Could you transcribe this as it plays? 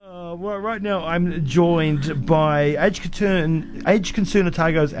Well, right now I'm joined by Age Concern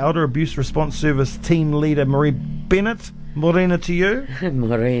Otago's Elder Abuse Response Service Team Leader Marie Bennett. Morena to you.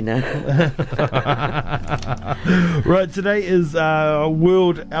 Morena. Right, today is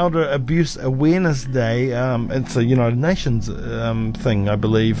World Elder Abuse Awareness Day. It's a United Nations thing, I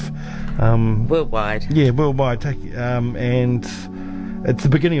believe. Worldwide. Yeah, worldwide. And it's the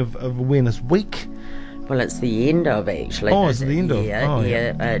beginning of Awareness Week. Well, it's the end of, actually. Oh, it's the end of.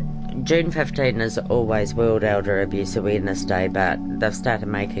 Yeah. June 15 is always World Elder Abuse Awareness Day, but they've started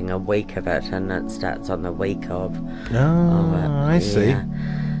making a week of it, and it starts on the week of. Oh, I see.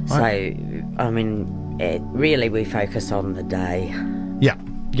 So, I mean, really we focus on the day. Yeah.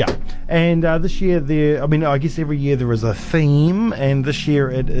 And this year I guess every year there is a theme, and this year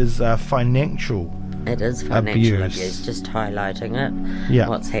it is financial. It is financial abuse, just highlighting it. Yeah.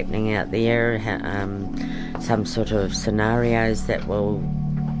 What's happening out there, some sort of scenarios that will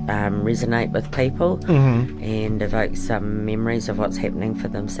resonate with people, and evoke some memories of what's happening for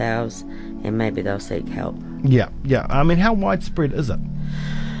themselves, and maybe they'll seek help. Yeah. I mean, how widespread is it?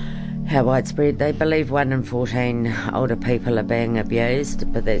 How widespread? They believe 1 in 14 older people are being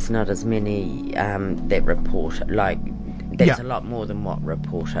abused, but there's not as many that report it. There's a lot more than what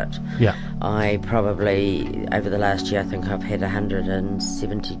report it. Yeah. I probably, over the last year, I think I've had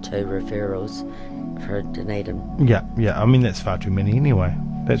 172 referrals for Dunedin. Yeah. I mean, that's far too many anyway.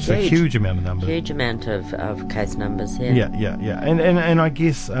 That's a huge amount of numbers. Huge amount of case numbers, yeah. Yeah. And I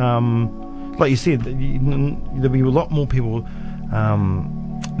guess, like you said, there'll be a lot more people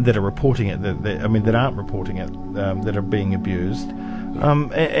that are reporting it, that aren't reporting it, that are being abused.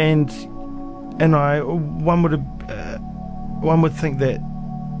 One would think that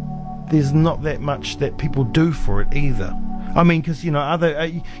there's not that much that people do for it either. I mean, because other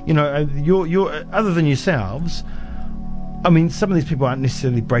than yourselves, I mean, some of these people aren't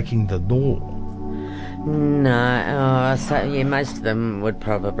necessarily breaking the law. No, most of them would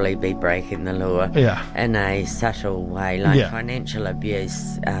probably be breaking the law in a subtle way, financial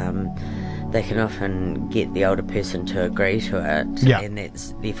abuse. They can often get the older person to agree to it, and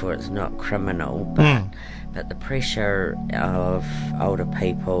therefore it's not criminal. But the pressure of older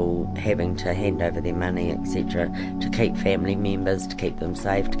people having to hand over their money, etc., to keep family members, to keep them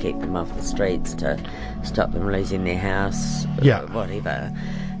safe, to keep them off the streets, to stop them losing their house, whatever.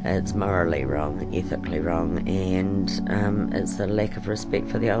 It's morally wrong, ethically wrong, and it's a lack of respect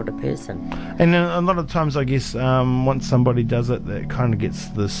for the older person. And a lot of times, I guess, once somebody does it, that kind of gets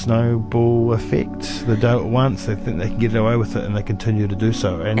the snowball effect. They do it once, they think they can get away with it, and they continue to do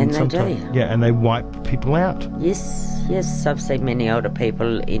so. And sometimes, they do. Yeah, and they wipe people out. Yes, I've seen many older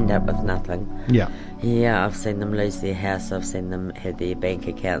people end up with nothing. Yeah, I've seen them lose their house, I've seen them have their bank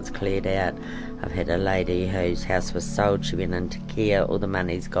accounts cleared out. I've had a lady whose house was sold, she went into care, all the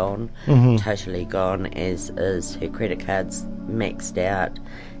money's gone, totally gone, as is her credit cards maxed out,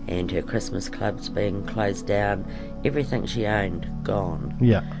 and her Christmas club's being closed down. Everything she owned, gone,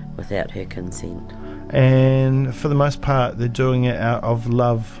 without her consent. And for the most part, they're doing it out of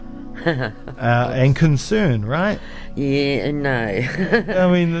love and concern, right? Yeah, no. I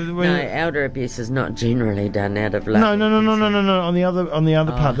mean, no, elder abuse is not generally done out of love. No. On the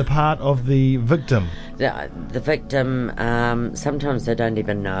other part, the part of the victim. The victim, sometimes they don't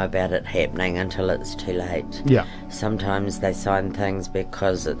even know about it happening until it's too late. Yeah. Sometimes they sign things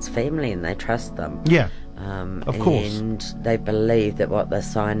because it's family and they trust them. Yeah. Of course. And they believe that what they're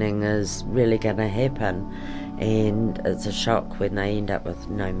signing is really going to happen. And it's a shock when they end up with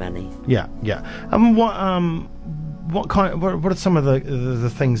no money. Yeah. What are some of the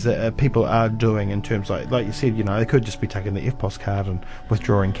things that people are doing in terms like you said, they could just be taking the EFTPOS card and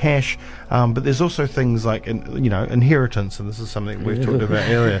withdrawing cash, but there's also things like inheritance, and this is something we've talked about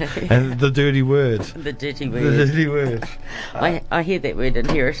earlier, and the dirty word. The dirty word. I hear that word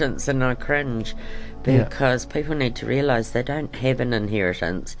inheritance and I cringe, because people need to realise they don't have an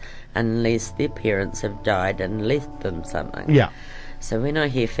inheritance unless their parents have died and left them something. Yeah. So when I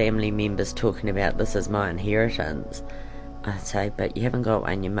hear family members talking about this is my inheritance, I say, but you haven't got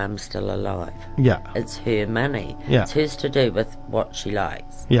one, your mum's still alive. Yeah. It's her money. Yeah. It's hers to do with what she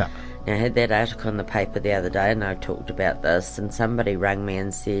likes. Yeah. Now, I had that article in the paper the other day and I talked about this, and somebody rang me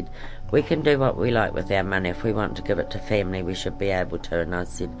and said, we can do what we like with our money. If we want to give it to family, we should be able to. And I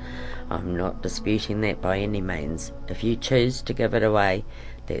said, I'm not disputing that by any means. If you choose to give it away,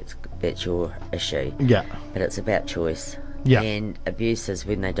 that's your issue. Yeah. But it's about choice. Yeah. And abuse is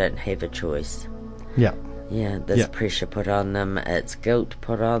when they don't have a choice. Yeah. Yeah, there's pressure put on them, it's guilt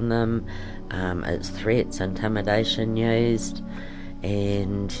put on them, it's threats, intimidation used,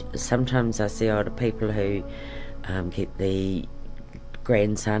 and sometimes I see older people who get the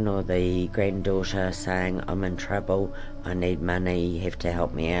grandson or the granddaughter saying, I'm in trouble, I need money, you have to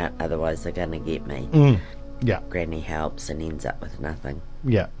help me out, otherwise they're going to get me. Yeah. Granny helps and ends up with nothing.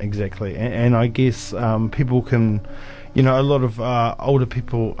 Yeah, exactly. And I guess people can, a lot of older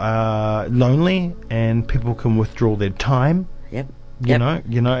people are lonely, and people can withdraw their time. Yep. You know,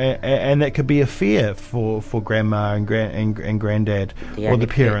 and that could be a fear for grandma and granddad or the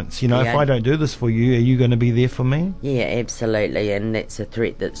parents. If I don't do this for you, are you going to be there for me? Yeah, absolutely, and that's a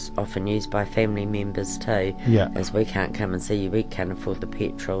threat that's often used by family members too. Yeah, as we can't come and see you, we can't afford the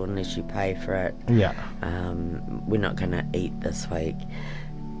petrol unless you pay for it. Yeah, we're not going to eat this week.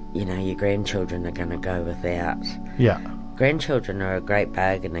 Your grandchildren are going to go without. Yeah, grandchildren are a great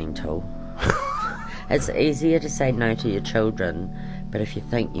bargaining tool. It's easier to say no to your children, but if you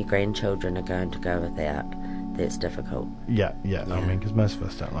think your grandchildren are going to go without, that's difficult. Yeah. I mean, because most of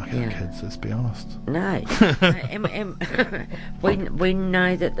us don't like our kids, let's be honest. No. we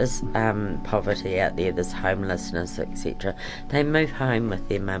know that there's poverty out there, there's homelessness, etc. They move home with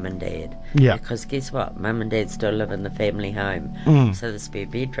their mum and dad. Yeah. Because guess what? Mum and dad still live in the family home. So the spare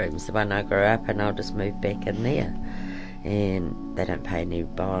bedroom's the one I grew up in, I'll just move back in there. And they don't pay any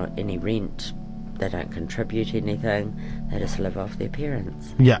rent. They don't contribute anything. They just live off their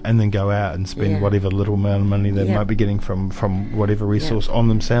parents. Yeah, and then go out and spend whatever little amount of money they might be getting from whatever resource on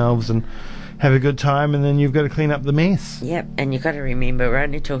themselves and have a good time, and then you've got to clean up the mess. Yep, and you've got to remember we're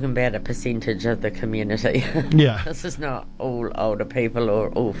only talking about a percentage of the community. Yeah. This is not all older people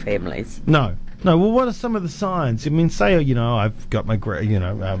or all families. No, well, what are some of the signs? I mean, say, I've got my,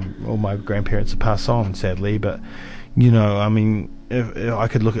 all my grandparents have passed on, sadly, but, I mean, if I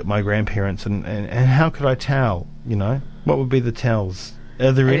could look at my grandparents and how could I tell, what would be the tells?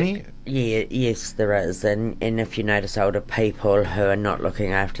 Are there any? Yes, there is. And if you notice older people who are not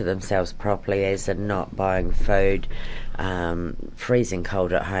looking after themselves properly, as in not buying food, freezing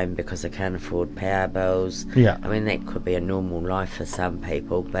cold at home because they can't afford power bills. Yeah. I mean, that could be a normal life for some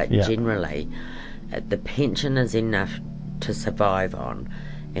people, but generally the pension is enough to survive on.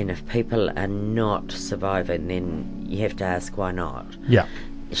 And if people are not surviving, then you have to ask why not. Yeah.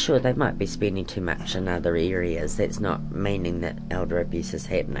 Sure, they might be spending too much in other areas. That's not meaning that elder abuse is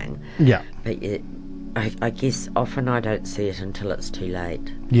happening. Yeah. But I guess often I don't see it until it's too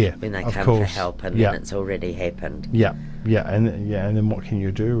late. Yeah, when they come for help and then it's already happened. Yeah, and then what can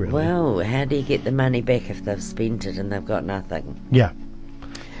you do, really? Well, how do you get the money back if they've spent it and they've got nothing? Yeah.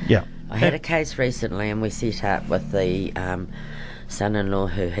 I had a case recently, and we set up with the son-in-law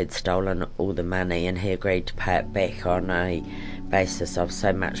who had stolen all the money, and he agreed to pay it back on a basis of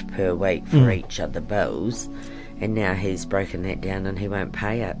so much per week for each of the bills, and now he's broken that down and he won't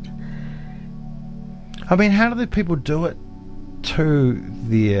pay it. I mean, how do the people do it to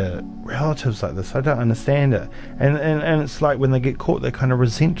their relatives like this? I don't understand it. And it's like when they get caught, they kind of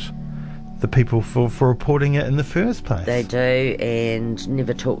resent the people for reporting it in the first place. They do, and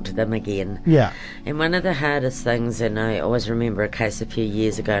never talk to them again. Yeah. And one of the hardest things, and I always remember a case a few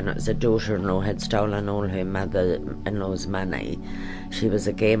years ago, and it was a daughter-in-law had stolen all her mother-in-law's money. She was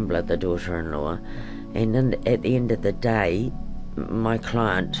a gambler, the daughter-in-law. And at the end of the day, my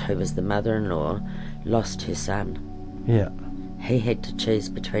client, who was the mother-in-law, lost her son. Yeah. He had to choose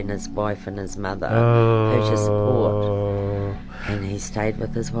between his wife and his mother, who to support. And he stayed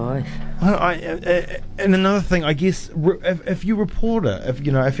with his wife. And another thing, I guess, if you report it,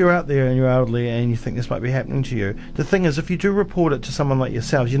 if you're out there and you're elderly and you think this might be happening to you, the thing is, if you do report it to someone like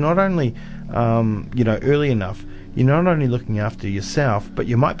yourselves, you're not only, early enough, you're not only looking after yourself, but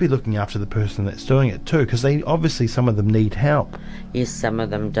you might be looking after the person that's doing it too, because some of them need help. Yes, some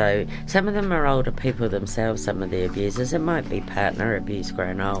of them do. Some of them are older people themselves, some of the abusers. It might be partner abuse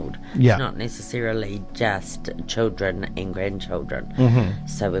grown old. Yeah. It's not necessarily just children and grandchildren. Mm-hmm.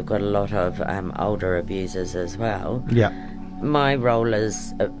 So we've got a lot of older abusers as well. Yeah. My role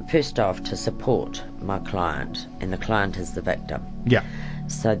is, first off, to support my client, and the client is the victim. Yeah.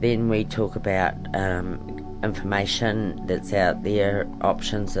 So then we talk about information that's out there,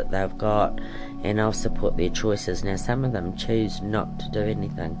 options that they've got, and I'll support their choices. Now, some of them choose not to do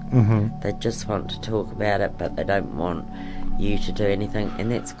anything. Mm-hmm. They just want to talk about it, but they don't want you to do anything,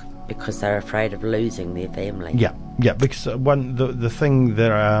 and that's because they're afraid of losing their family. Yeah, because the thing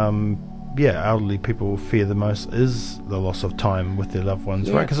that elderly people fear the most is the loss of time with their loved ones,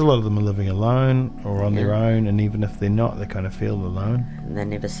 right? Because a lot of them are living alone or on their own, and even if they're not, they kind of feel alone. And they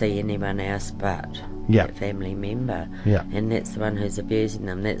never see anyone else but that family member. Yeah. And that's the one who's abusing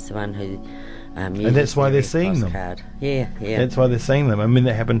them. That's the one who and that's why they're seeing them. Yeah. That's why they're seeing them. I mean,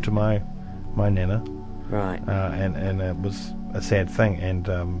 that happened to my nana. Right. And it was a sad thing,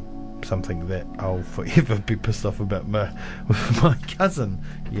 and something that I'll forever be pissed off about with my cousin,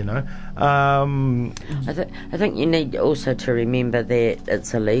 you know. I think you need also to remember that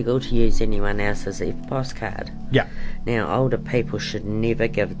it's illegal to use anyone else's EFTPOS card. Yeah. Now, older people should never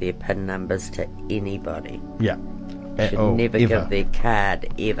give their PIN numbers to anybody. Yeah. Should never give their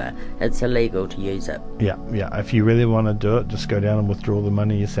card ever. It's illegal to use it. Yeah. If you really want to do it, just go down and withdraw the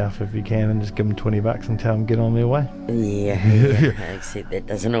money yourself if you can, and just give them $20 and tell them get on their way. Yeah. Except that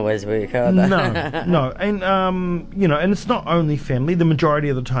doesn't always work either. No, and and it's not only family. The majority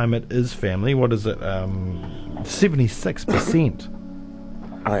of the time, it is family. What is it? 76%.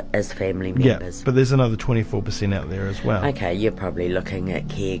 As family members. Yeah, but there's another 24% out there as well. Okay, you're probably looking at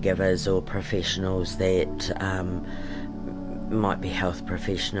caregivers or professionals that might be health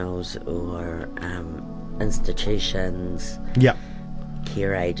professionals or institutions. Yeah.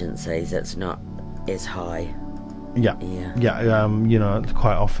 Care agencies. It's not as high. Yeah.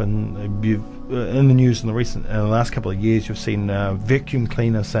 Quite often you've in the news in the last couple of years you've seen vacuum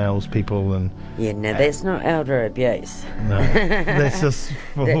cleaner salespeople and that's not elder abuse. No, that's just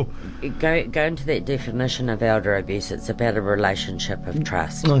go into that definition of elder abuse. It's about a relationship of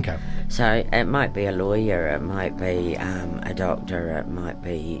trust. Okay. So it might be a lawyer, it might be a doctor, it might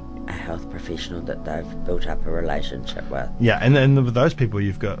be a health professional that they've built up a relationship with. Yeah, and then with those people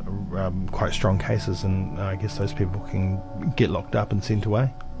you've got quite strong cases, and I guess those people can get locked up and sent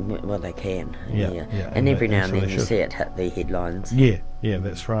away. Well, they can. Yeah. And every now and then you see it hit the headlines. Yeah,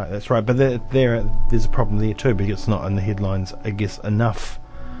 that's right. But there's a problem there too, because it's not in the headlines, I guess, enough.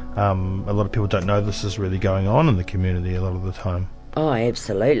 A lot of people don't know this is really going on in the community a lot of the time. Oh,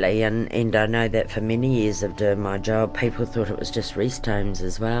 absolutely, and I know that for many years of doing my job, people thought it was just rest homes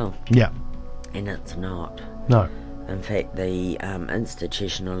as well. Yeah. And it's not. No. In fact, the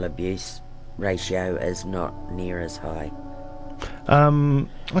institutional abuse ratio is not near as high.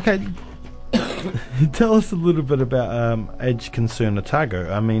 Okay. Tell us a little bit about Age Concern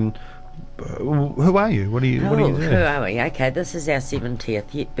Otago. I mean, who are you? What do you do? Who are we? Okay, this is our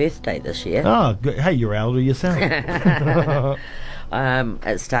 70th birthday this year. Oh, hey, you're elder yourself.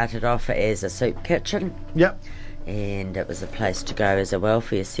 It started off as a soup kitchen. Yep. And it was a place to go as a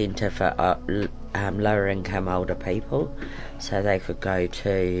welfare centre for lower income older people, so they could go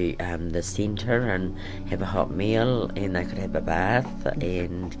to the centre and have a hot meal, and they could have a bath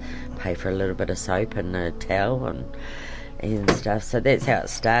and pay for a little bit of soap and a towel and stuff. So that's how it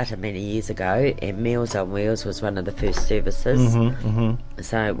started many years ago, and Meals on Wheels was one of the first services.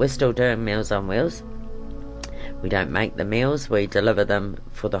 So we're still doing Meals on Wheels. We don't make the meals, we deliver them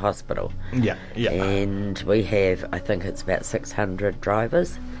for the hospital. Yeah. And we have, I think it's about 600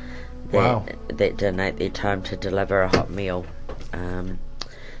 drivers that donate their time to deliver a hot meal.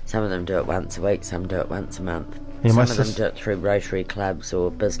 Some of them do it once a week, some do it once a month. Some of them do it through Rotary clubs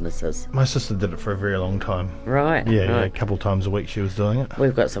or businesses. My sister did it for a very long time. Right. Yeah, a couple of times a week she was doing it.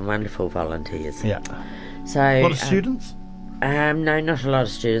 We've got some wonderful volunteers. Yeah. So a lot of students? No, not a lot of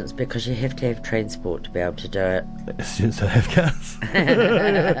students, because you have to have transport to be able to do it. Students don't have cars.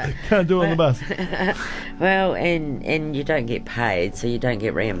 Can't do it on the bus. Well, and you don't get paid, so you don't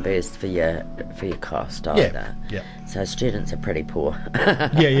get reimbursed for your cost either. Yeah. So students are pretty poor.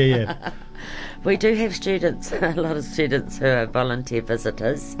 Yeah. We do have students, a lot of students who are volunteer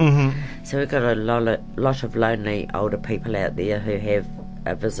visitors. So we've got a lot of lonely older people out there who have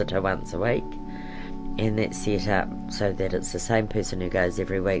a visitor once a week. And that's set up so that it's the same person who goes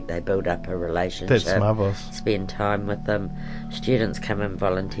every week. They build up a relationship. That's marvellous. Spend time with them. Students come and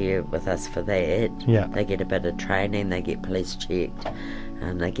volunteer with us for that. Yeah. They get a bit of training, they get police checked,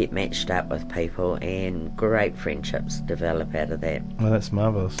 and they get matched up with people, and great friendships develop out of that. Well, that's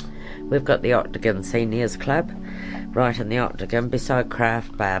marvellous. We've got the Octagon Seniors Club right in the Octagon, beside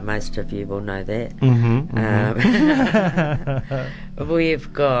Craft Bar. Most of you will know that.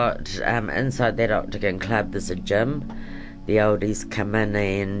 We've got, inside that Octagon Club, there's a gym. The oldies come in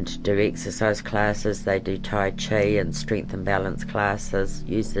and do exercise classes. They do Tai Chi and strength and balance classes,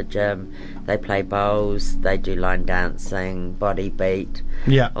 use the gym. They play bowls, they do line dancing, body beat.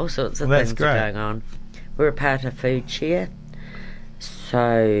 Yeah. All sorts of things going on. We're a part of Food Share.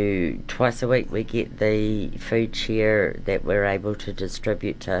 So twice a week we get the food share that we're able to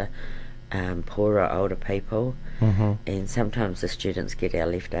distribute to poorer older people, and sometimes the students get our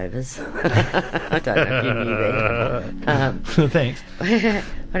leftovers. I don't know if you knew that. Thanks.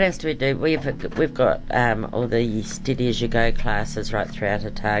 What else do we do? We've got all the Steady As You Go classes right throughout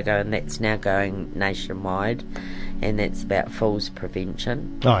Otago, and that's now going nationwide, and that's about falls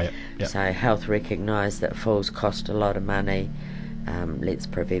prevention. Oh, yeah. So health recognise that falls cost a lot of money. Let's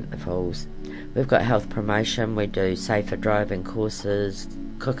prevent the falls. we've got health promotion. We do safer driving courses,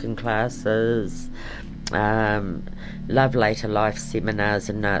 cooking classes, love later life seminars,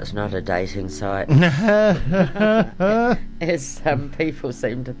 and no, it's not a dating site, as some people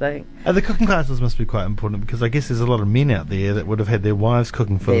seem to think. The cooking classes must be quite important, because I guess there's a lot of men out there that would have had their wives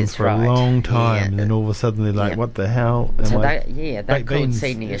cooking for them for a long time, and then all of a sudden they're like, what the hell? So they're called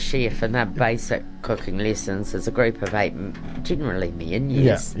senior chef, and they're basic cooking lessons. There's a group of 8, generally men,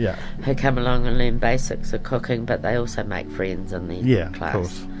 who come along and learn basics of cooking, but they also make friends in their class. Of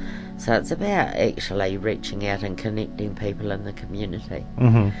course. So it's about actually reaching out and connecting people in the community.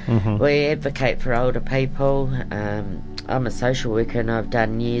 We advocate for older people. I'm a social worker, and I've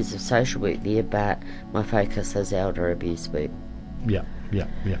done years of social work there, but my focus is elder abuse work. Well,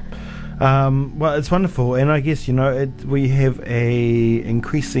 it's wonderful, and I guess, we have a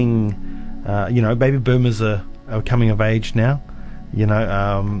increasing, baby boomers are coming of age now.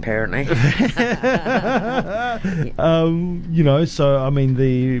 Apparently. So I mean,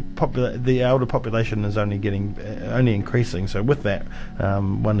 the elder population is only increasing. So with that,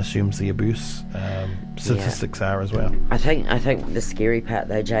 one assumes the abuse statistics are as well. I think the scary part,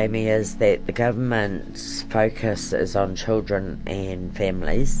 though, Jamie, is that the government's focus is on children and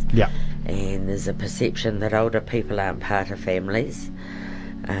families. Yeah. And there's a perception that older people aren't part of families.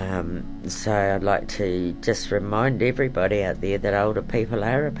 So I'd like to just remind everybody out there that older people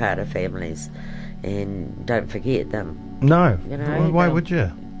are a part of families, and don't forget them. No. Why would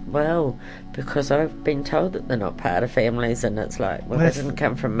you? Well, because I've been told that they're not part of families, and it's like, they didn't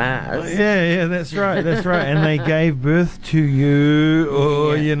come from Mars. Yeah, that's right. And they gave birth to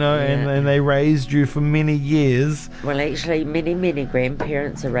you, and they raised you for many years. Well, actually, many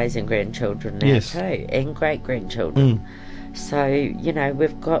grandparents are raising grandchildren now too, and great-grandchildren. So,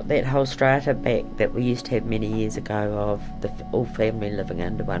 we've got that whole strata back that we used to have many years ago of the all family living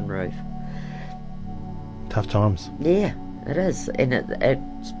under one roof. Tough times. Yeah, it is. And it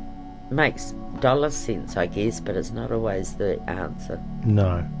makes dollar sense, I guess, but it's not always the answer.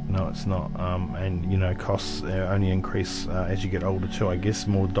 No, it's not. And, costs only increase as you get older too, I guess.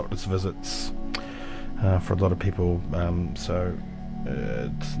 More doctor's visits for a lot of people.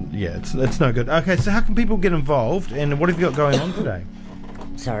 It's no good. Okay, so how can people get involved, and what have you got going on today?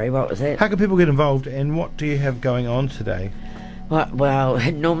 Sorry, what was that? How can people get involved, and what do you have going on today? Well,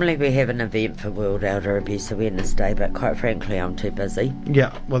 normally we have an event for World Elder Abuse Awareness Day, but quite frankly, I'm too busy.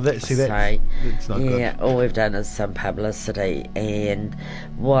 Yeah, well, that's not good. Yeah, all we've done is some publicity, and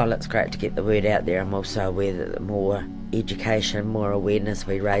while it's great to get the word out there, I'm also aware that the more education, more awareness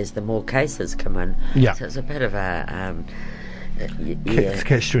we raise, the more cases come in. Yeah. So it's a bit of a... It's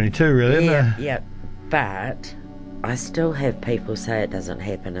catch-22, really, isn't it? Yeah, but I still have people say it doesn't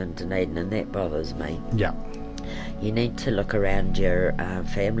happen in Dunedin, and that bothers me. Yeah. You need to look around your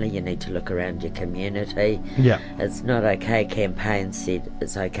family, you need to look around your community. Yeah. It's not okay, campaign said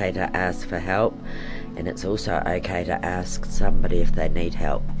it's okay to ask for help, and it's also okay to ask somebody if they need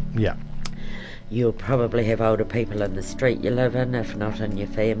help. Yeah. You'll probably have older people in the street you live in, if not in your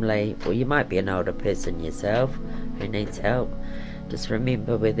family, or you might be an older person yourself who needs help. Just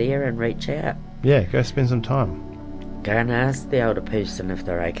remember we're there and reach out. Yeah, go spend some time. Go and ask the older person if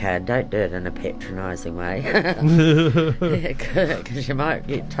they're okay, and don't do it in a patronising way, because you might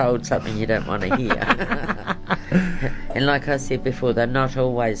get told something you don't want to hear. And like I said before, they're not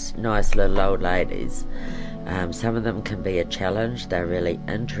always nice little old ladies. Some of them can be a challenge. They're really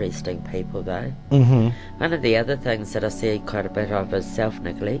interesting people, though. One of the other things that I see quite a bit of is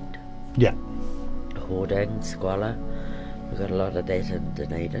self-neglect. Yeah. Hoarding, squalor. We've got a lot of that in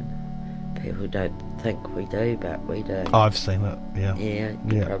Dunedin. People don't think we do, but we do. I've seen it, yeah. Yeah,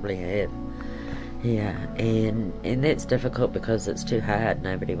 you probably have. Yeah, and that's difficult because it's too hard.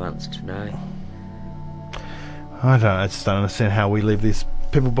 Nobody wants to know. I just don't understand how we leave these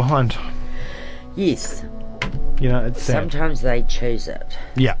people behind. Yes. It's sad. Sometimes they choose it.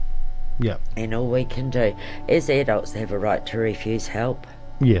 Yeah. And all we can do, as adults, they have a right to refuse help.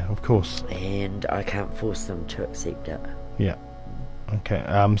 Yeah, of course. And I can't force them to accept it. Yeah. Okay.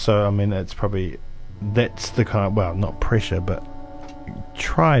 So, I mean, it's probably... That's the kind of... Well, not pressure, but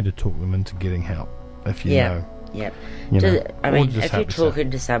try to talk them into getting help, if you know. Yeah. I mean, if you're talking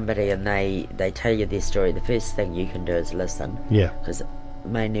to somebody and they tell you their story, the first thing you can do is listen. Yeah. Because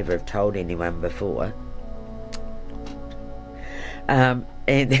may never have told anyone before. And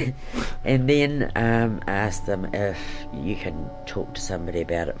then ask them if you can talk to somebody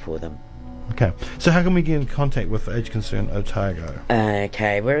about it for them. Okay, so how can we get in contact with Age Concern Otago?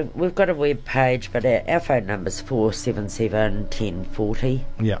 Okay, we've got a web page, but our phone number's 477 1040.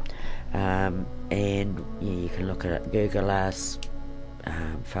 Yeah. And you can look at it, Google us,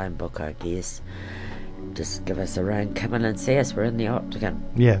 phone book, I guess. Just give us a ring, come in and see us. We're in the Octagon.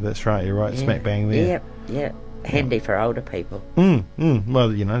 Yeah, that's right. You're right, smack bang there. Yep. Handy for older people.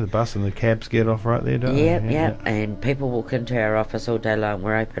 Well, you know, the bus and the cabs get off right there, don't they? Yeah. And people walk into our office all day long.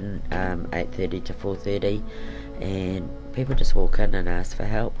 We're open 8:30 to 4:30, and people just walk in and ask for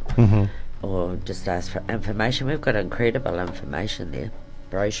help, or just ask for information. We've got incredible information there,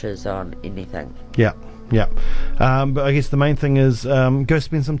 brochures on anything. Yeah. But I guess the main thing is go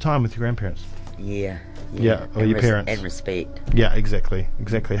spend some time with your grandparents. Yeah, or your parents. And respect. Yeah, exactly.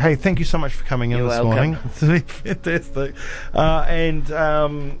 Hey, thank you so much for coming in You're this welcome. morning. It's been fantastic. And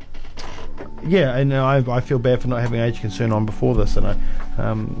I feel bad for not having Age Concern on before this, and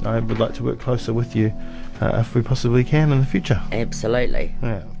I would like to work closer with you if we possibly can in the future. Absolutely.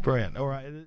 Yeah, brilliant. All right.